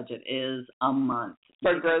our budget is a month.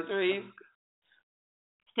 For groceries?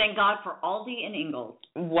 Thank God for Aldi and Ingles.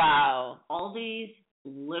 Wow. Aldi's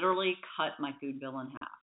literally cut my food bill in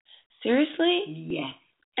half. Seriously? Yes.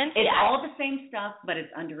 And it's all the same stuff, but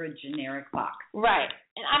it's under a generic box. Right.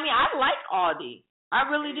 And I like Aldi. I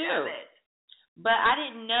really do. Love it. But I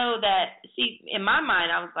didn't know that. See, in my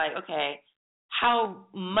mind, I was like, okay, how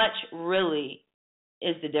much really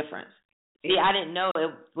is the difference? See, I didn't know it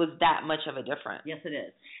was that much of a difference. Yes, it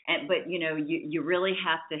is. But you really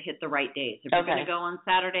have to hit the right days. If you're going to go on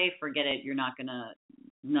Saturday, forget it. You're not going to.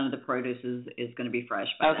 None of the produce is going to be fresh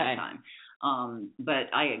by that time. But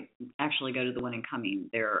I actually go to the one in Cumming.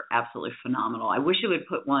 They're absolutely phenomenal. I wish it would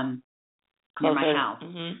put one near my house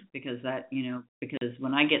because because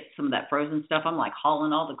when I get some of that frozen stuff, I'm like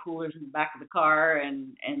hauling all the coolers in the back of the car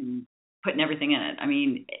and putting everything in it. I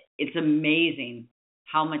mean, it's amazing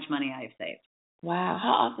how much money I have saved. Wow. How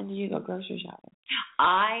often do you go grocery shopping?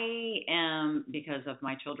 I am, because of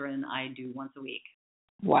my children, I do once a week.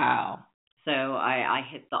 Wow. So I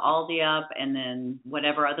hit the Aldi up, and then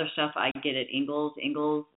whatever other stuff I get at Ingles.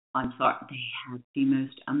 Ingles, I'm sorry, they have the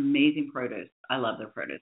most amazing produce. I love their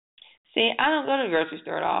produce. See, I don't go to the grocery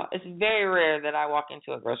store at all. It's very rare that I walk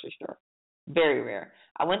into a grocery store. Very rare.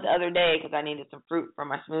 I went the other day because I needed some fruit for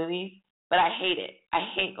my smoothies, but I hate it. I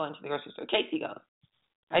hate going to the grocery store. Casey goes.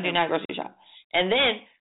 I do not grocery shop. And then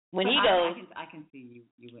when he goes, I can see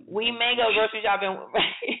you wouldn't. We may go grocery shopping.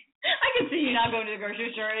 I can see you not going to the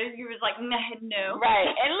grocery store. You was like, no. Right.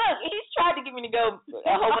 And look, he's tried to get me to go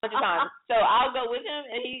a whole bunch of times. So I'll go with him,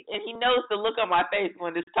 and he knows the look on my face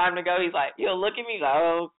when it's time to go. He'll look at me like,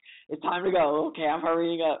 oh, it's time to go. Okay, I'm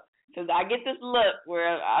hurrying up. Because I get this look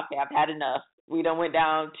where, okay, I've had enough. We done went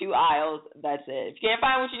down 2 aisles. That's it. If you can't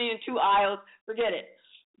find what you need in 2 aisles, forget it.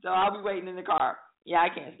 So I'll be waiting in the car. Yeah,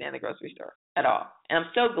 I can't stand the grocery store at all. And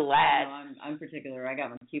I'm so glad. No, I'm particular. I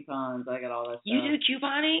got my coupons. I got all that stuff. You do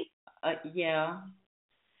couponing? Yeah.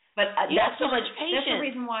 But you have so much patience. That's the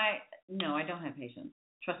reason why. No, I don't have patience.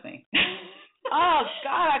 Trust me. Oh,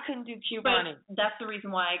 God, I couldn't do couponing. But that's the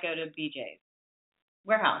reason why I go to BJ's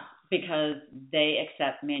Warehouse, because they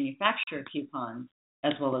accept manufacturer coupons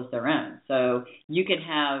as well as their own. So you can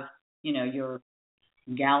have, your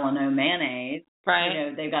gallon of mayonnaise.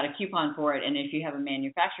 Right. They've got a coupon for it, and if you have a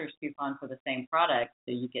manufacturer's coupon for the same product,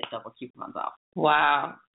 so you get double coupons off.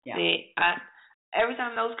 Wow. Yeah. See, every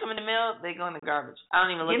time those come in the mail, they go in the garbage. I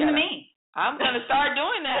don't even look Give at them them. to me. I'm going to start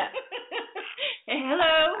doing that. Hey,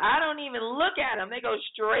 hello. I don't even look at them. They go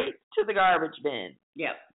straight to the garbage bin.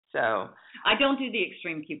 Yep. So I don't do the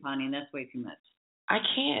extreme couponing. That's way too much. I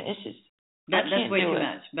can't. It's just that's way too it.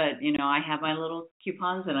 much. But I have my little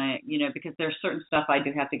coupons, and because there's certain stuff I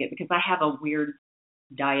do have to get because I have a weird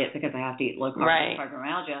diet because I have to eat low carb right.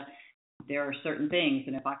 fibromyalgia. There are certain things,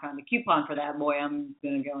 and if I find a coupon for that, boy, I'm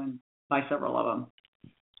gonna go and buy several of them.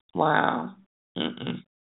 Wow.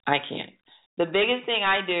 I can't. The biggest thing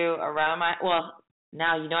I do around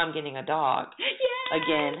now I'm getting a dog. Yes!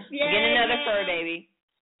 Again. Yay! I'm getting another fur baby.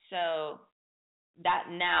 So that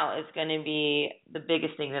now is going to be the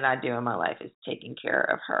biggest thing that I do in my life is taking care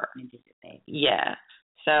of her. Yeah.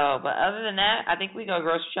 So, but other than that, I think we go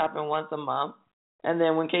grocery shopping once a month. And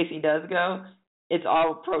then when Casey does go, it's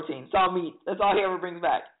all protein. It's all meat. That's all he ever brings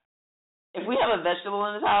back. If we have a vegetable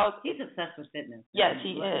in his house. He's obsessed with fitness. Yes,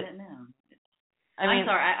 he is. I'm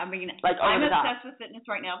sorry. I'm obsessed with fitness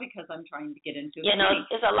right now because I'm trying to get into it. Yeah, no,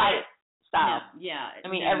 it's a lifestyle. Yeah.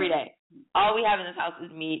 Every day. All we have in this house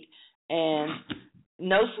is meat and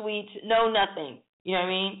no sweets, no nothing. You know what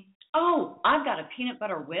I mean? Oh, I've got a peanut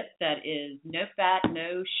butter whip that is no fat,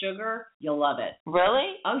 no sugar. You'll love it.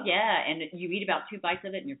 Really? Oh, yeah. And you eat about 2 bites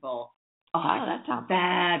of it and you're full. Oh, that sounds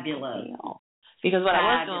fabulous. Because what I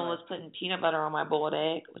was doing was putting peanut butter on my boiled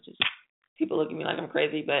egg, which is, people look at me like I'm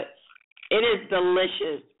crazy, but it is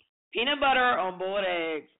delicious. Peanut butter on boiled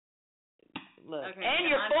eggs. Look, okay, and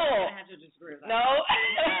you're full. I'm gonna have to disagree with that. No.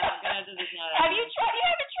 Have you tried? You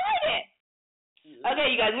haven't tried it.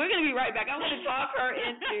 Okay, you guys, we're gonna be right back. I'm gonna talk her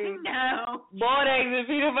into boiled eggs and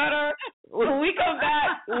peanut butter. When we come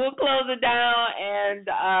back, we'll close it down and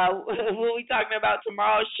we'll be talking about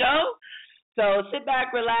tomorrow's show. So sit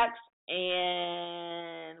back, relax,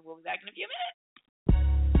 and we'll be back in a few minutes.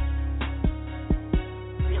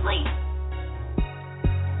 Really?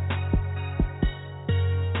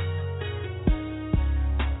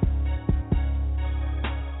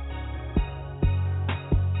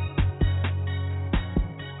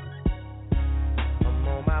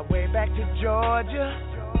 Back to Georgia,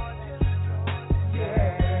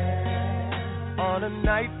 yeah, on a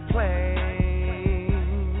night plane,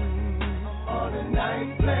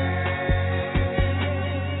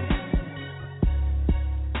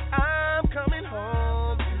 I'm coming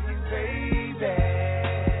home to you, baby.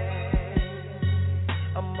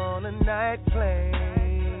 I'm on a night plane,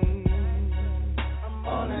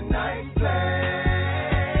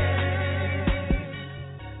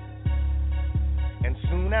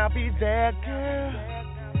 I'll be there, girl.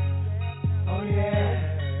 Oh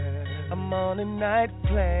yeah. I'm on a night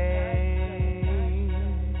plane.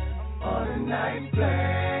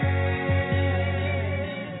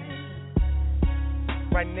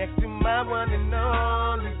 Right next to my one and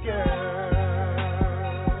only girl.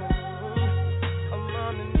 I'm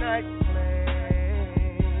on a night plane.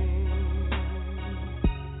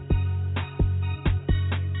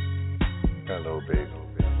 Hello, baby.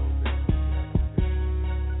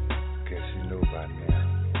 By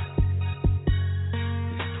now,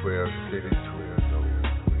 it's 12 cities, 12 over,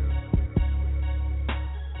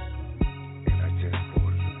 and I just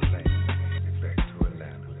boarded the plane headed back to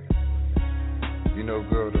Atlanta. You know,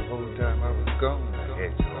 girl, the whole time I was gone, I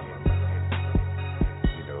had you on my mind.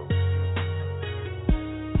 You know,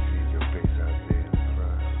 seeing your face out there in the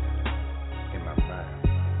crowd, in my mind,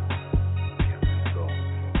 kept me going.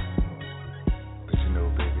 But you know,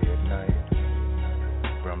 baby, at night,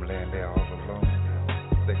 when I'm laying there all alone,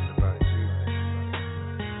 thinking about you,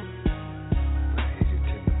 I hear your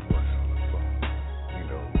tender voice on the phone. You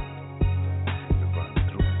know, seem to run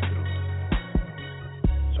through and through,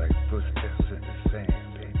 like footsteps in the sand,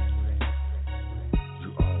 baby. You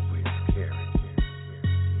always carry me,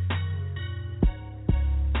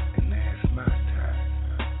 and now it's my time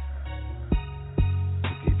to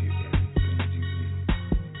give you everything you need.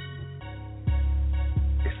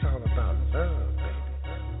 It's all about love.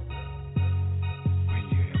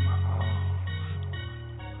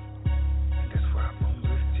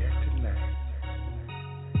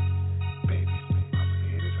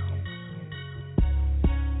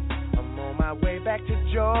 Back to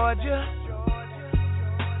Georgia,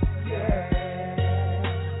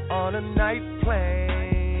 yeah, on a night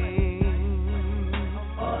plane,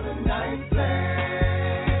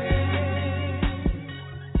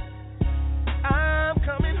 I'm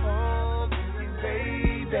coming home to you,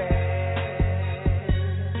 baby.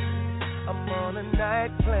 I'm on a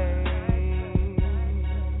night plane,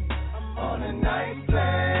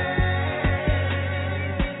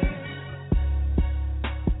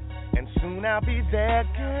 and soon I'll be there,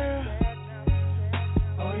 girl?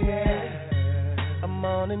 Oh yeah, I'm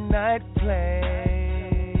on a night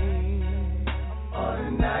plane. On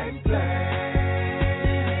a night plane.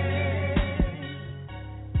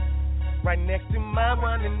 Right next to my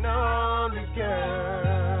one and only girl.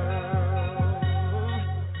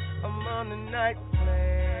 I'm on a night plane.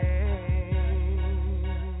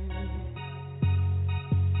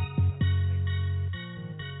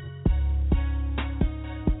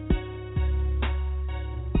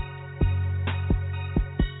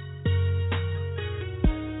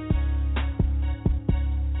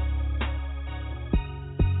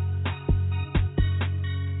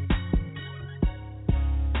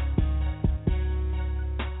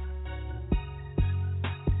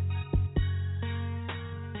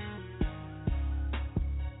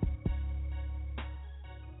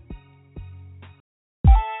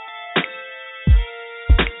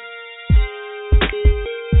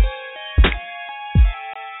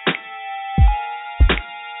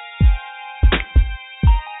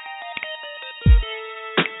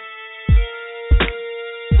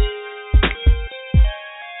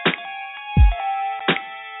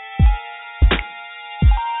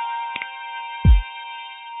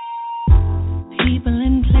 People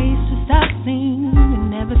in places I've seen, it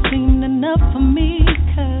never seemed enough for me,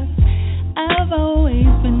 'cause I've always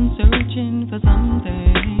been searching for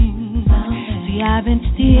something. See, I've been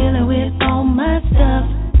dealing with all my stuff,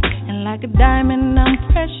 and like a diamond I'm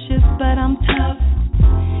precious, but I'm tough.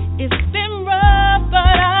 It's been rough,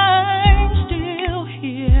 but I'm still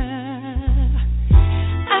here.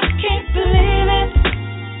 I can't believe it.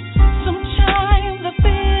 Sometimes I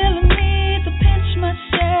feel a need to pinch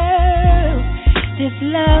myself. This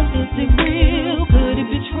love, is it real? Could it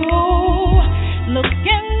be true?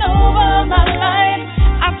 Looking over my life,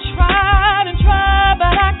 I've tried and tried,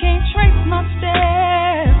 but I can't trace my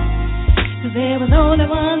steps. 'Cause there was only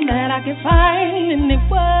one that I could find, and it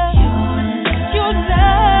was your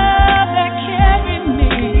love that carried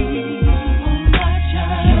me on my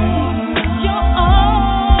journey. Your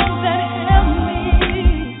arms that held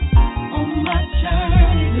me on my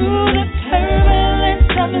journey. Through the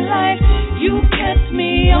turbulence of life, you kept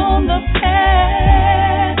me on the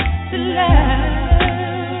path to love.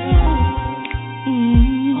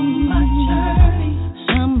 On my journey.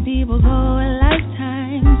 Some people go a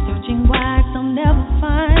lifetime searching wide, some never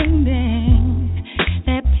finding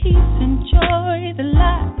that peace and joy that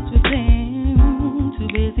lies within. Too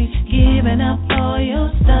busy giving up all your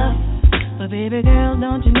stuff. But baby girl,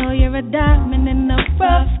 don't you know you're a diamond in the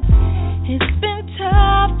rough? It's been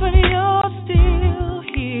tough, but you're still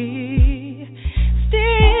here.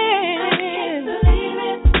 Still. I can't believe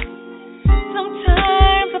it.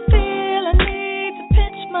 Sometimes I feel I need to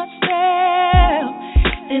pinch myself.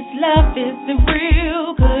 This love isn't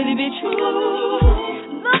real. Could it be true?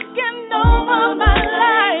 Looking over my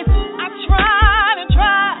life, I tried and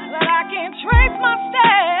tried, but I can't trace my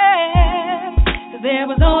steps. 'Cause there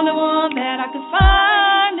was only one that I could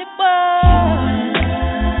find. It was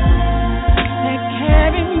that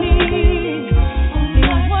carried me.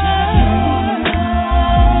 It was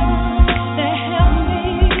that held me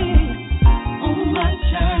on my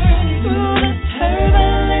journey. Through the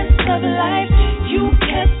turbulence of life, you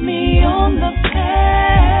kept me on the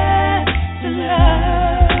path to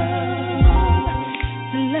love.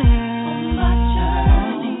 To love. On my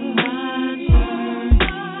journey.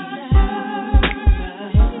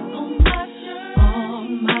 On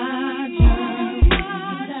my journey.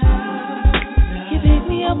 You picked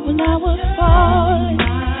me up when I was falling.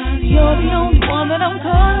 You're the only one that I'm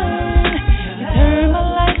calling. You turned my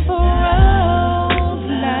life around.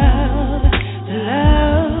 To love, to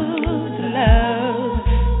love, to love,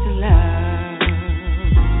 to love.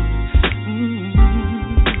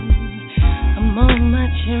 I'm on my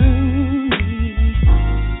journey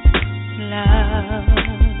to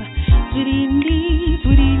love. Sweetie,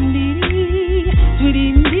 sweetie,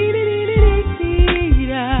 sweetie,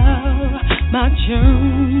 my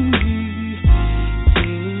journey to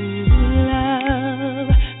love,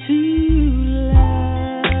 to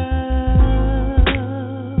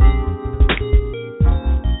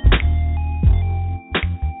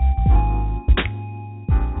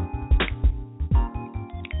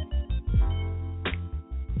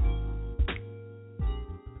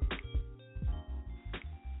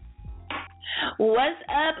What's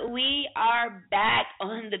up? We are back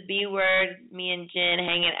on the B Word. Me and Jen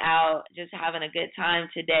hanging out, just having a good time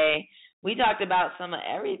today. We talked about some of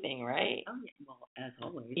everything, right? Oh, yeah. Well, as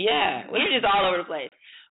always. Yeah, we were just all over the place.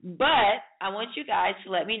 But I want you guys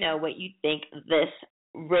to let me know what you think this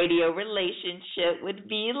radio relationship would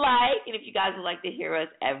be like, and if you guys would like to hear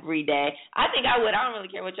us every day. I think I would. I don't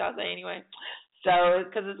really care what y'all say anyway. So,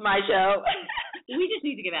 because it's my show. We just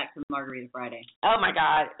need to get back to Margarita Friday. Oh my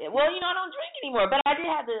God! Well, I don't drink anymore, but I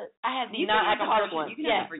had the non-alcoholic one. You can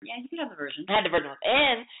have the version. I had the version one,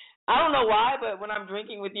 and I don't know why, but when I'm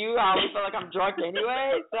drinking with you, I always feel like I'm drunk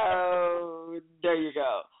anyway. So there you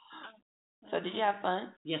go. So did you have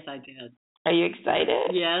fun? Yes, I did. Are you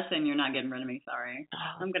excited? Yes, and you're not getting rid of me. Sorry.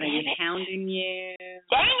 I'm gonna be hounding you.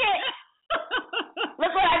 Dang it!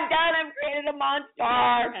 Look what I've done. I've created a monster.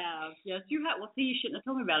 You have. Yes, you have. Well, see, you shouldn't have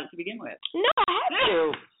told me about it to begin with. No,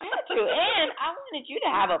 I had to. And I wanted you to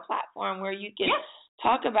have a platform where you can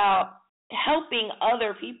talk about helping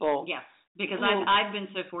other people. Yes, because I've been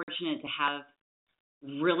so fortunate to have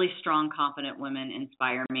really strong, confident women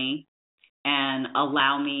inspire me and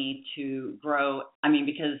allow me to grow. I mean,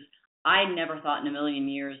 because I never thought in a million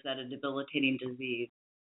years that a debilitating disease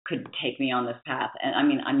could take me on this path. And I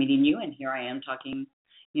mean, I'm meeting you, and here I am talking,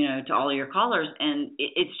 to all of your callers, and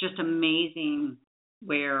it's just amazing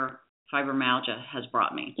where fibromyalgia has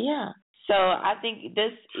brought me. Yeah. So I think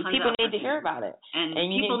people need to hear about it, and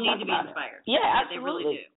people need to be inspired. Yeah, absolutely. They really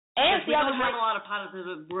do. And we don't have a lot of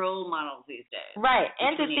positive role models these days. Right,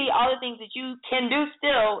 and to see all the things that you can do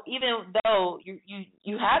still, even though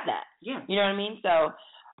you have that. Yeah. You know what I mean? So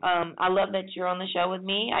I love that you're on the show with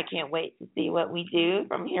me. I can't wait to see what we do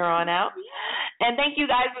from here on out. And thank you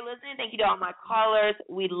guys for listening. Thank you to all my callers.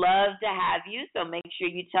 We'd love to have you, so make sure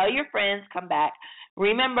you tell your friends, come back.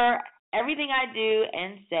 Remember, everything I do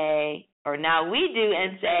and say, or now we do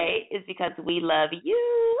and say, is because we love you,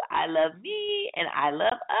 I love me, and I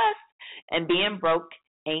love us. And being broke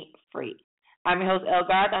ain't free. I'm your host, El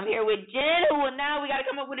Garth. I'm here with Jen, who we got to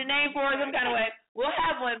come up with a name for her some kind of way. We'll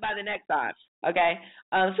have one by the next time, okay?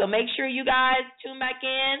 So make sure you guys tune back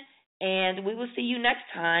in, and we will see you next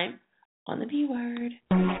time on the B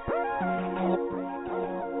Word.